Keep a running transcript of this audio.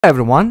Hi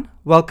everyone,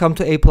 welcome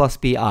to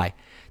aplusbi.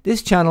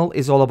 This channel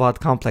is all about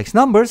complex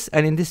numbers,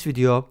 and in this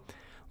video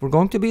we're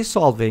going to be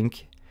solving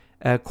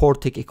a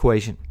Quartic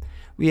equation.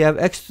 We have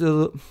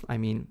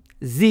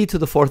z to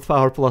the fourth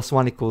power plus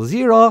 1 equals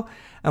 0,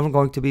 and we're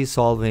going to be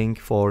solving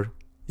for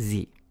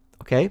z.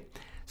 Okay,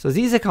 so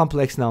z is a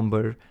complex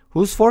number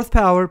whose fourth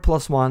power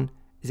plus 1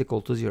 is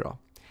equal to 0.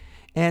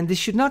 And this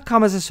should not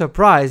come as a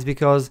surprise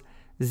because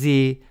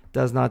z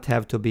does not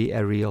have to be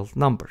a real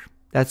number.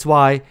 That's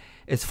why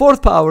its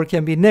fourth power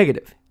can be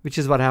negative, which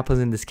is what happens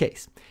in this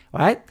case. All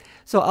right,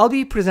 so I'll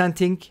be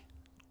presenting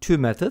two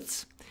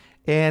methods,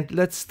 and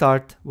let's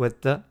start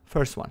with the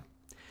first one.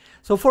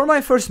 So for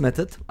my first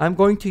method, I'm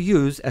going to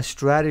use a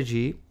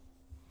strategy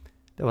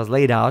that was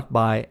laid out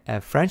by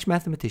a French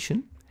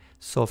mathematician,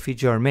 Sophie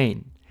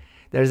Germain.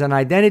 There's an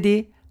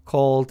identity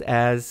called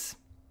as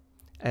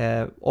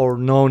or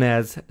known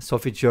as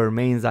Sophie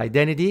Germain's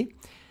identity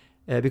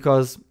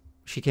because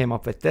she came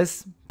up with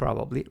this,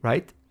 probably,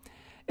 right?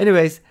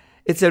 Anyways,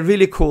 it's a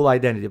really cool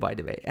identity, by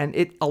the way, and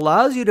it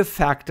allows you to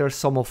factor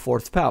sum of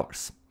fourth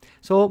powers.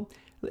 So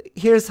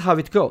here's how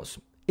it goes.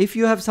 If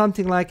you have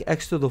something like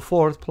x to the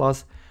fourth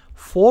plus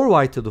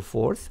 4y to the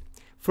fourth,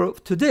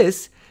 to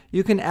this,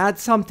 you can add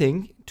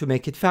something to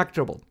make it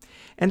factorable.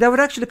 And that would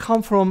actually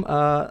come from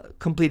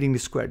completing the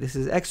square. This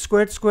is x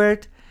squared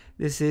squared.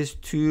 This is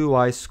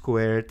 2y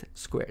squared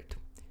squared.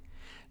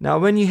 Now,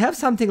 when you have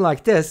something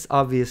like this,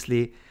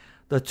 obviously,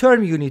 the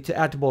term you need to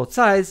add to both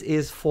sides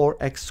is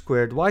 4x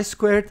squared y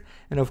squared,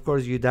 and of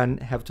course you then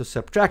have to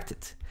subtract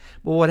it.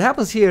 But what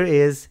happens here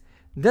is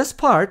this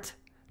part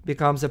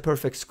becomes a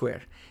perfect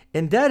square,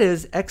 and that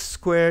is x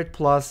squared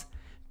plus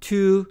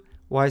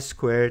 2y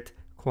squared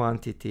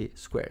quantity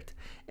squared.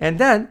 And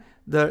then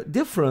the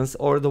difference,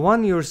 or the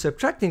one you're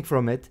subtracting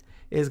from it,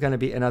 is going to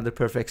be another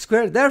perfect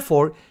square.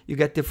 Therefore, you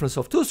get difference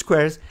of two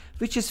squares,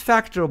 which is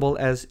factorable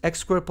as x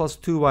squared plus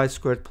 2y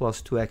squared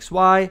plus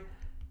 2xy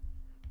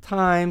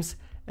times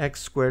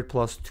x squared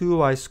plus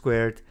 2y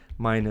squared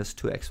minus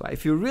 2xy.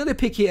 If you're really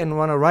picky and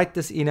want to write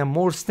this in a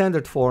more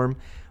standard form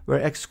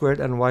where x squared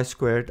and y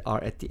squared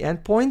are at the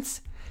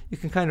endpoints, you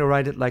can kind of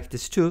write it like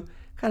this too,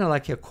 kind of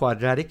like a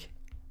quadratic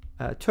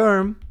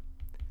term,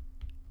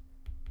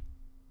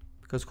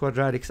 because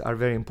quadratics are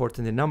very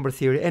important in number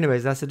theory.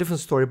 Anyways, that's a different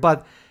story,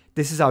 but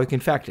this is how you can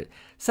factor it.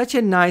 Such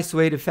a nice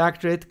way to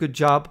factor it. Good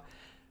job.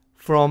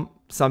 From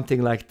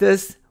something like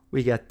this,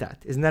 we get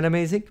that. Isn't that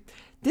amazing?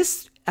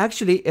 This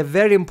actually a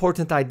very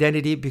important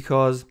identity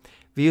because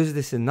we use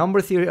this in number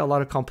theory. A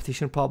lot of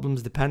competition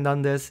problems depend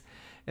on this,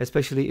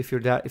 especially if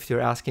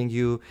they're asking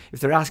you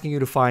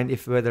to find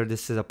whether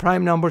this is a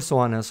prime number, so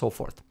on and so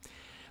forth.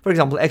 For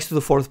example, x to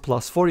the fourth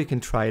plus 4, you can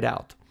try it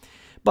out.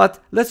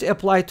 But let's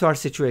apply it to our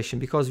situation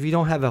because we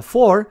don't have a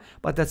 4,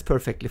 but that's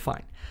perfectly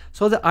fine.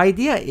 So the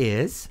idea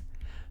is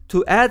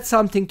to add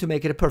something to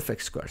make it a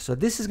perfect square. So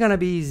this is going to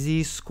be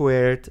z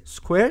squared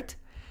squared,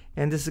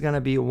 and this is going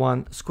to be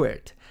 1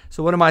 squared.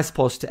 So what am I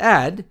supposed to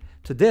add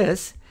to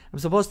this? I'm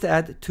supposed to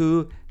add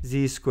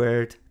 2z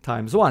squared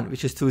times 1,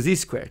 which is 2z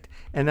squared,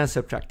 and then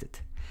subtract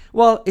it.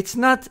 Well, it's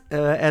not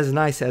as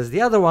nice as the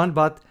other one,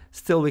 but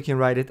still we can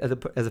write it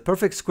as a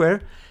perfect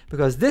square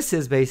because this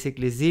is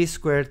basically z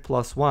squared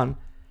plus 1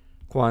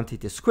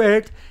 quantity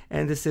squared,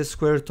 and this is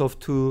square root of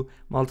 2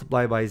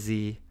 multiplied by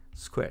z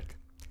squared.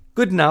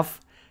 Good enough.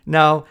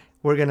 Now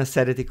we're going to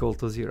set it equal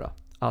to 0.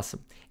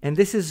 Awesome. And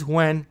this is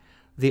when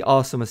the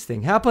awesomest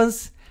thing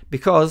happens,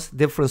 because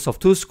difference of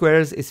two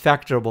squares is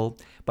factorable.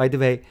 By the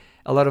way,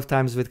 a lot of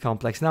times with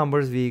complex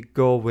numbers, we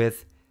go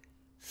with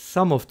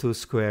sum of two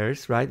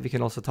squares, right? We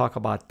can also talk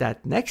about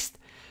that next.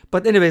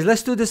 But anyways,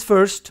 let's do this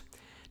first.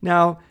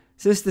 Now,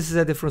 since this is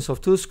a difference of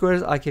two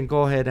squares, I can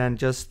go ahead and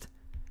just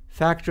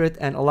factor it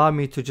and allow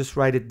me to just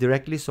write it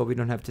directly so we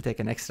don't have to take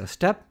an extra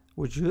step,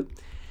 would you?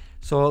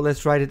 So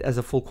let's write it as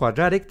a full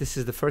quadratic. This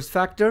is the first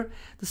factor.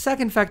 The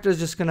second factor is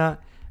just gonna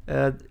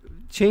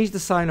change the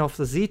sign of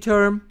the z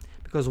term,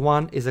 because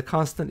 1 is a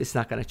constant, it's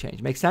not going to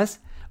change. Make sense?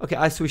 Okay,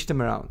 I switched them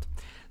around.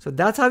 So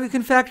that's how you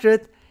can factor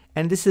it,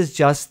 and this is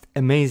just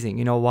amazing.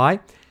 You know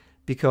why?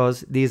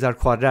 Because these are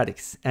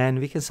quadratics, and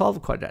we can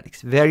solve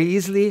quadratics very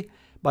easily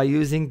by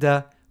using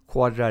the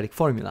quadratic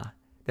formula.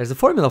 There's a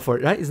formula for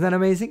it, right? Isn't that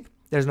amazing?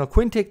 There's no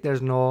quintic,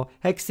 there's no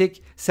hexic,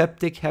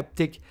 septic,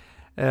 heptic,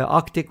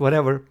 octic,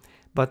 whatever,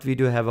 but we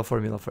do have a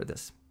formula for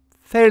this.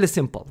 Fairly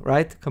simple,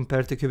 right?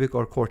 Compared to cubic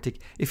or quartic,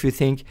 if you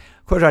think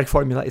quadratic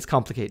formula is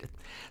complicated.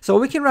 So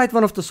we can write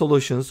one of the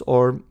solutions,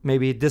 or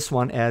maybe this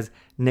one, as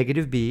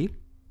negative b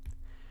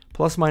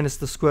plus minus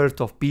the square root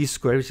of b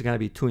squared, which is going to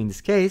be 2 in this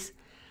case,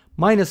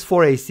 minus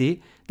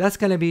 4ac. That's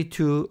going to be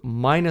 2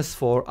 minus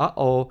 4.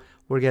 Uh-oh,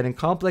 we're getting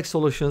complex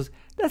solutions.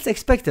 That's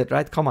expected,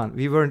 right? Come on,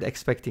 we weren't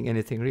expecting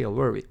anything real,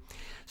 were we?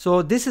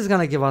 So this is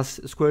going to give us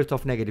square root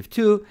of negative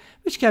 2,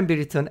 which can be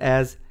written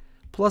as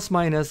plus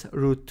minus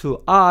root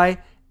 2i.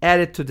 Add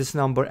it to this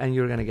number and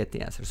you're going to get the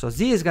answer. So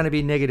z is going to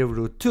be negative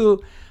root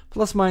 2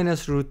 plus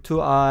minus root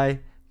 2i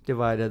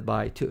divided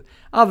by 2.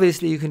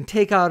 Obviously, you can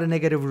take out a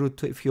negative root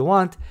 2 if you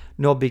want.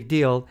 No big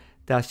deal.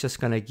 That's just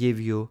going to give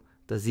you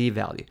the z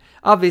value.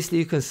 Obviously,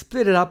 you can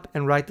split it up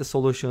and write the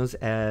solutions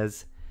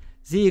as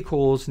z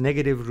equals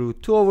negative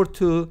root 2 over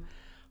 2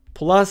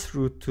 plus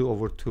root 2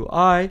 over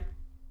 2i,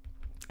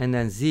 and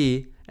then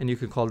z, and you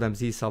can call them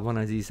z sub 1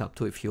 and z sub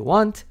 2 if you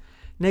want,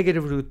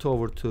 negative root 2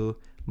 over 2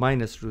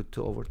 minus root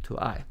 2 over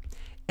 2i.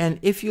 And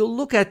if you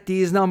look at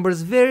these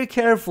numbers very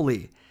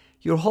carefully,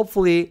 you'll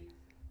hopefully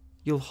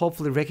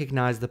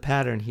recognize the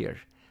pattern here.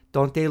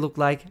 Don't they look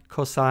like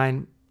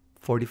cosine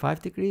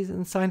 45 degrees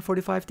and sine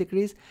 45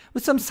 degrees?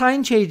 With some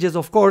sign changes,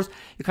 of course,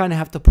 you kind of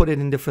have to put it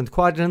in different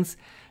quadrants,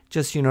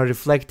 just, you know,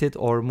 reflect it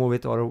or move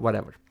it or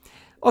whatever.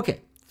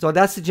 Okay, so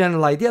that's the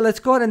general idea. Let's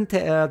go ahead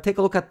and take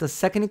a look at the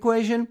second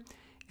equation,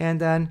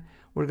 and then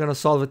we're going to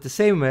solve it the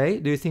same way.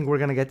 Do you think we're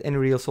going to get any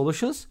real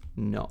solutions?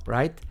 No,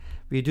 right?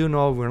 We do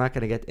know we're not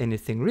going to get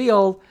anything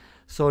real.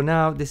 So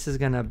now this is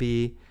going to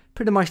be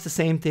pretty much the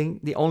same thing.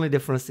 The only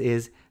difference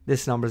is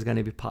this number is going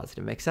to be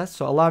positive. Makes sense?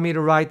 So allow me to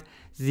write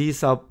z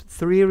sub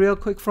 3 real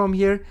quick from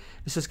here.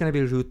 This is going to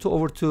be root 2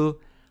 over 2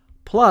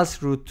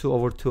 plus root 2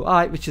 over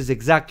 2i, which is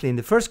exactly in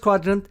the first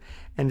quadrant.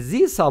 And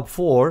z sub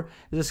 4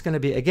 is just going to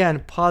be,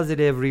 again,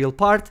 positive real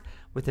part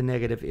with a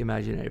negative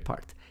imaginary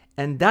part.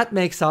 And that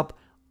makes up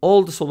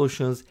all the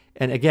solutions.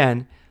 And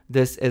again,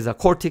 this is a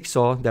quartic,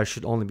 so there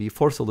should only be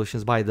 4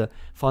 solutions by the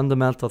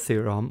fundamental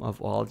theorem of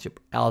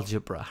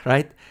algebra,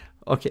 right?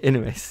 Okay,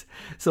 anyways,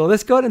 so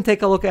let's go ahead and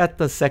take a look at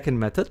the second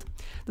method.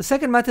 The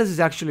second method is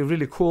actually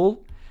really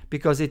cool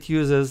because it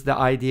uses the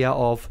idea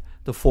of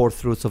the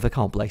 4th roots of a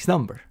complex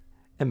number.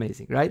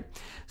 Amazing, right?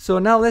 So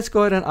now let's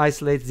go ahead and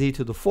isolate z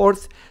to the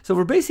 4th. So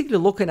we're basically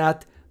looking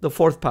at the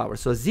 4th power.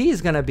 So z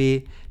is going to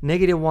be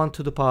negative 1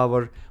 to the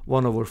power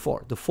 1 over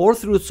 4. The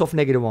 4th roots of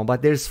negative 1,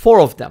 but there's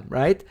 4 of them,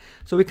 right?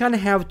 So we kind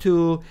of have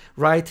to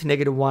write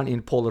negative 1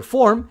 in polar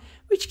form,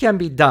 which can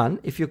be done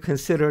if you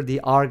consider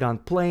the argon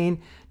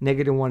plane.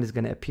 Negative 1 is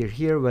going to appear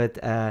here with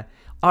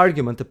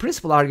argument, the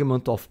principal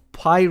argument of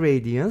pi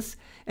radians,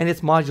 and its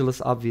modulus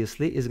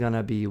obviously is going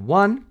to be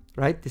 1,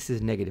 right? This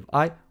is negative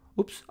I.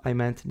 Oops, I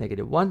meant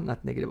negative 1,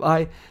 not negative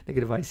I.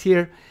 Negative I is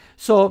here.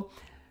 So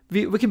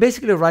we can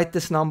basically write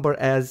this number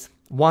as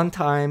 1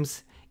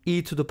 times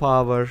e to the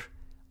power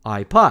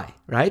I pi,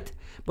 right?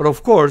 But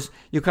of course,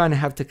 you kind of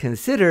have to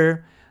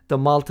consider the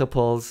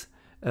multiples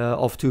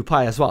of 2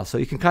 pi as well. So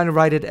you can kind of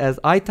write it as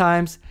I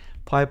times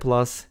pi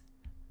plus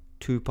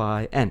 2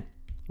 pi n,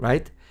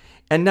 right?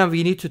 And now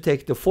we need to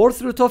take the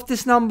 4th root of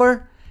this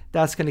number.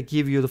 That's going to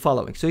give you the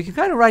following. So you can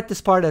kind of write this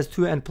part as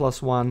 2n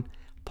plus 1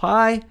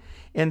 pi.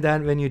 And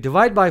then when you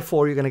divide by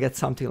 4, you're going to get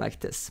something like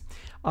this.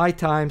 I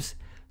times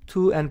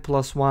 2n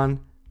plus 1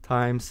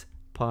 times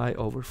pi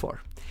over 4.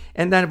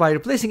 And then by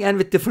replacing n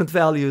with different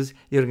values,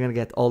 you're going to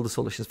get all the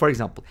solutions. For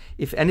example,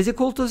 if n is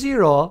equal to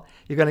 0,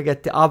 you're going to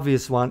get the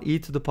obvious one, e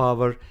to the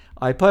power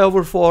I pi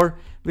over 4,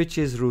 which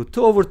is root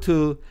 2 over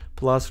 2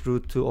 plus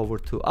root 2 over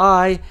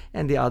 2i,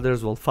 and the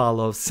others will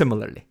follow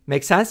similarly.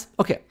 Make sense?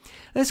 Okay,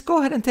 let's go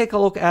ahead and take a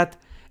look at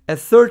a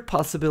third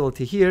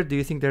possibility here. Do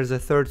you think there's a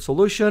third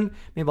solution?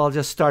 Maybe I'll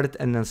just start it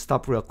and then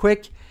stop real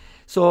quick.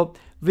 So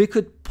we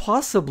could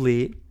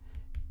possibly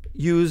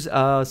use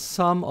a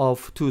sum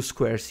of 2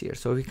 squares here.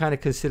 So we kind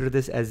of consider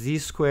this as z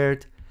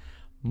squared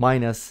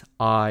minus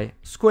I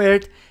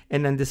squared,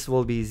 and then this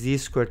will be z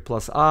squared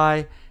plus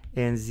I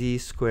and z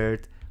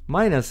squared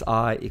minus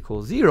I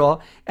equals 0.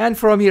 And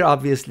from here,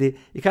 obviously,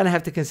 you kind of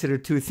have to consider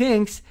 2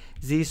 things.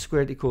 Z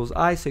squared equals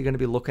I, so you're going to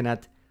be looking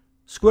at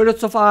square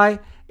roots of I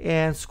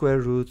and square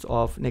roots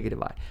of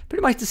negative I.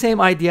 Pretty much the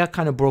same idea,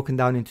 kind of broken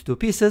down into 2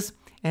 pieces.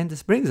 And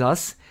this brings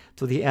us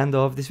to the end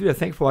of this video.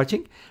 Thanks for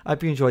watching. I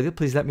hope you enjoyed it.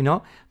 Please let me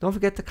know. Don't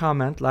forget to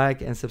comment,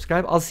 like, and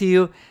subscribe. I'll see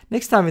you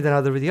next time with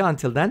another video.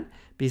 Until then,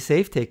 be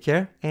safe, take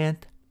care,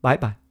 and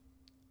bye-bye.